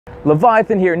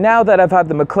Leviathan here. Now that I've had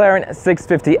the McLaren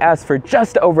 650S for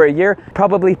just over a year,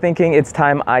 probably thinking it's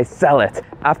time I sell it.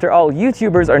 After all,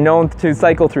 YouTubers are known to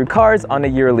cycle through cars on a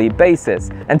yearly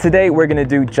basis, and today we're gonna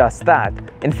do just that.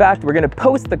 In fact, we're gonna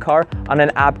post the car on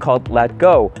an app called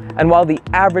LetGO, and while the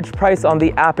average price on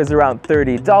the app is around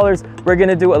 $30, we're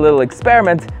gonna do a little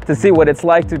experiment to see what it's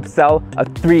like to sell a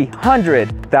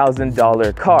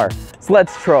 $300,000 car. So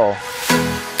let's troll.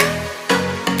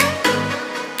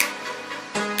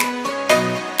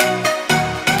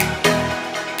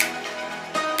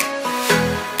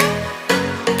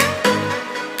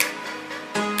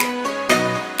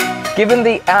 Given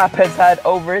the app has had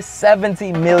over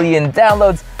 70 million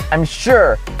downloads, I'm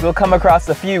sure you'll come across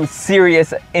a few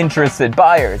serious interested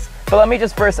buyers. But let me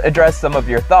just first address some of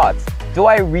your thoughts. Do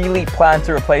I really plan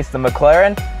to replace the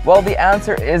McLaren? Well, the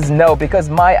answer is no, because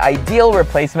my ideal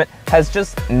replacement has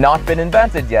just not been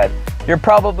invented yet. You're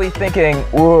probably thinking,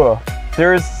 ooh,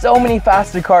 there's so many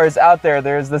faster cars out there.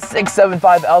 There's the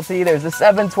 675 LT, there's the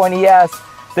 720S,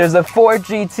 there's a Ford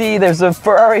GT, there's a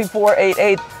Ferrari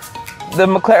 488. The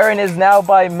McLaren is now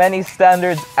by many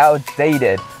standards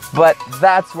outdated, but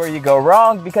that's where you go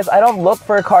wrong, because I don't look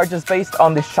for a car just based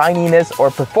on the shininess or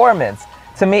performance.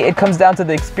 To me, it comes down to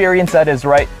the experience that is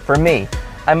right for me.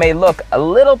 I may look a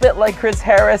little bit like Chris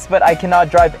Harris, but I cannot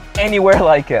drive anywhere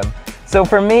like him. So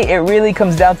for me, it really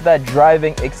comes down to that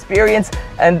driving experience,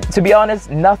 and to be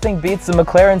honest, nothing beats the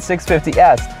McLaren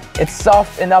 650S. It's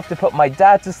soft enough to put my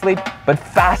dad to sleep, but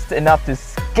fast enough to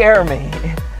scare me.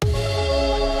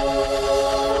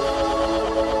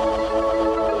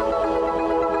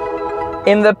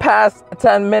 In the past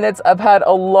 10 minutes, I've had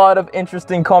a lot of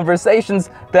interesting conversations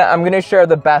that I'm going to share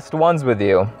the best ones with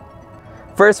you.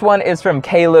 First one is from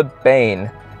Caleb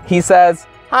Bain. He says,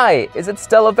 "Hi, is it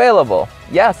still available?"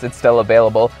 "Yes, it's still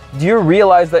available. Do you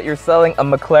realize that you're selling a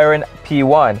McLaren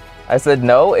P1? I said,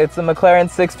 "No, it's a McLaren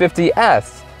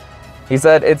 650S. He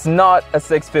said, "It's not a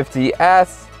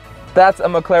 650S. That's a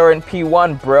McLaren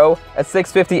P1, bro. A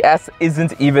 650S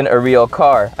isn't even a real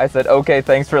car." I said, "Okay,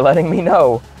 thanks for letting me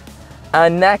know."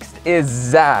 And next is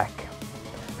Zach,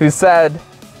 who said,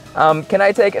 "Can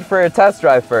I take it for a test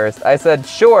drive first?" I said,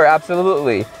 "Sure,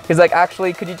 absolutely." He's like,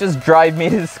 "Actually, could you just drive me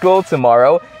to school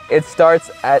tomorrow? It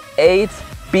starts at 8,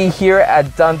 be here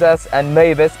at Dundas and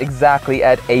Mavis exactly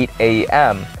at 8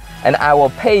 a.m. and I will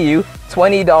pay you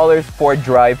 $20 for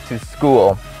drive to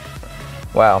school."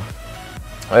 Wow.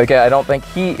 Okay, I don't think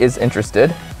he is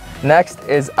interested. Next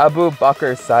is Abu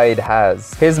Bakr Said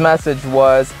Has. His message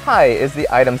was, "Hi, is the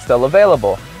item still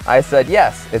available?" I said,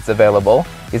 "Yes, it's available."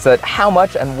 He said, "How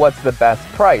much and what's the best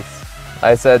price?"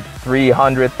 I said,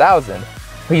 $300,000.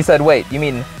 He said, "Wait, you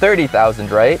mean 30,000,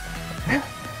 right?"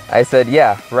 I said,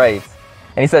 "Yeah, right."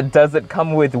 And he said, "Does it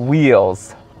come with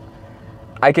wheels?"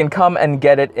 I can come and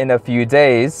get it in a few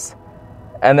days.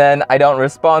 And then I don't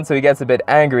respond, so he gets a bit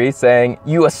angry, saying,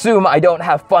 "You assume I don't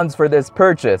have funds for this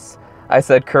purchase." I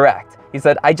said, "Correct." He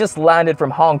said, "I just landed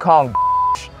from Hong Kong.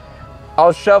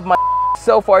 I'll shove my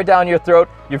so far down your throat,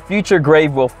 your future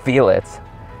grave will feel it."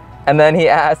 And then he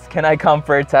asked, "Can I come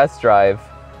for a test drive?"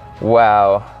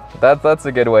 Wow, that's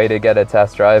a good way to get a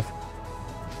test drive.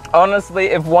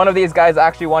 Honestly, if one of these guys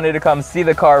actually wanted to come see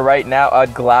the car right now,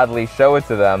 I'd gladly show it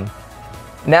to them.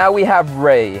 Now we have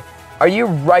Ray. "Are you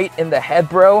right in the head,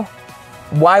 bro?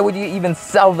 Why would you even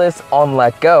sell this on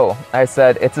LetGo?" I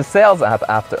said, "It's a sales app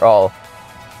after all.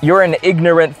 You're an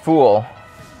ignorant fool.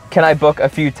 Can I book a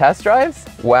few test drives?"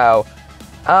 Wow.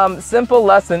 Simple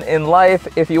lesson in life: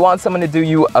 if you want someone to do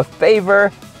you a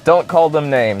favor, don't call them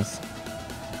names.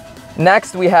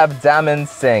 Next, we have Daman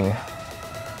Singh.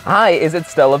 "Hi, is it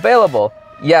still available?"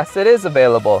 "Yes, it is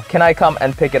available. Can I come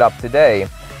and pick it up today?"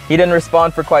 He didn't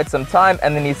respond for quite some time,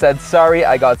 and then he said, "Sorry,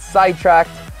 I got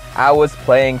sidetracked. I was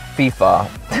playing FIFA."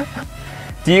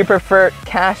 "Do you prefer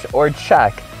cash or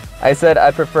check?" I said I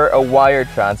prefer a wire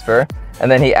transfer, and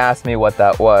then he asked me what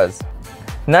that was.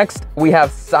 Next, we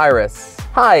have Cyrus.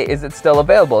 "Hi, is it still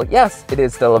available?" "Yes, it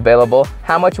is still available.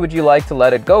 How much would you like to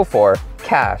let it go for?"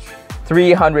 "Cash,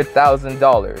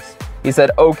 $300,000. He said,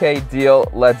 "Okay, deal,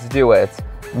 let's do it.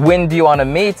 When do you want to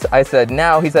meet?" I said,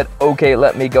 "Now." He said, "Okay,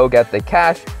 let me go get the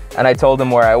cash." And I told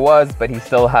him where I was, but he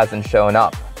still hasn't shown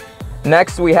up.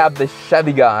 Next, we have the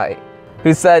Chevy guy,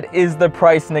 who said, "Is the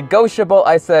price negotiable?"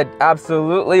 I said,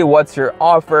 "Absolutely. What's your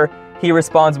offer?" He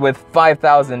responds with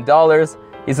 $5,000.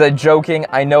 He said, "Joking,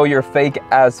 I know you're fake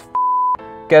as f***.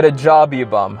 Get a job, you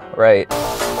bum." Right.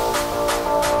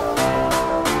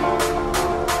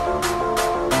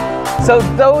 So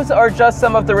those are just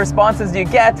some of the responses you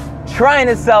get trying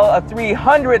to sell a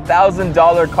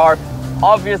 $300,000 car.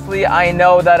 Obviously, I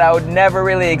know that I would never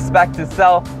really expect to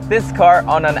sell this car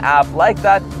on an app like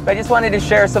that, but I just wanted to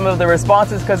share some of the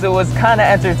responses because it was kind of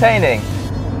entertaining.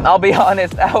 I'll be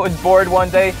honest, I was bored one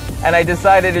day and I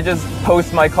decided to just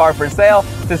post my car for sale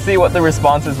to see what the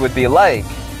responses would be like.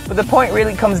 But the point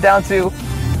really comes down to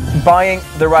buying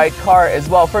the right car as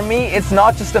well. For me, it's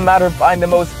not just a matter of buying the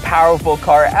most powerful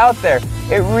car out there.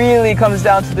 It really comes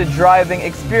down to the driving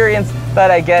experience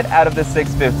that I get out of the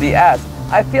 650S.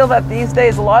 I feel that these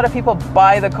days a lot of people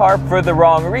buy the car for the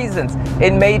wrong reasons.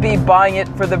 It may be buying it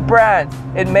for the brand.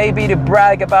 It may be to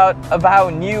brag about how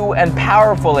new and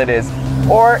powerful it is.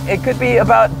 Or it could be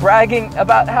about bragging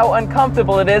about how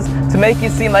uncomfortable it is to make you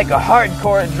seem like a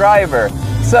hardcore driver.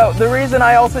 So the reason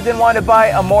I also didn't want to buy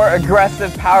a more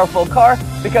aggressive, powerful car,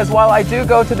 because while I do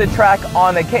go to the track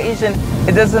on occasion,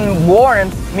 it doesn't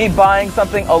warrant me buying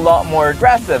something a lot more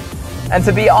aggressive. And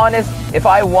to be honest, if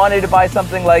I wanted to buy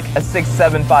something like a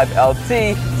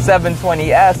 675LT,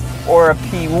 720S, or a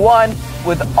P1,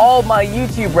 with all my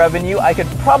YouTube revenue, I could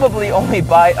probably only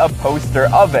buy a poster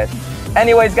of it.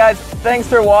 Anyways guys, thanks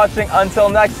for watching. Until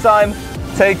next time,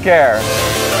 take care.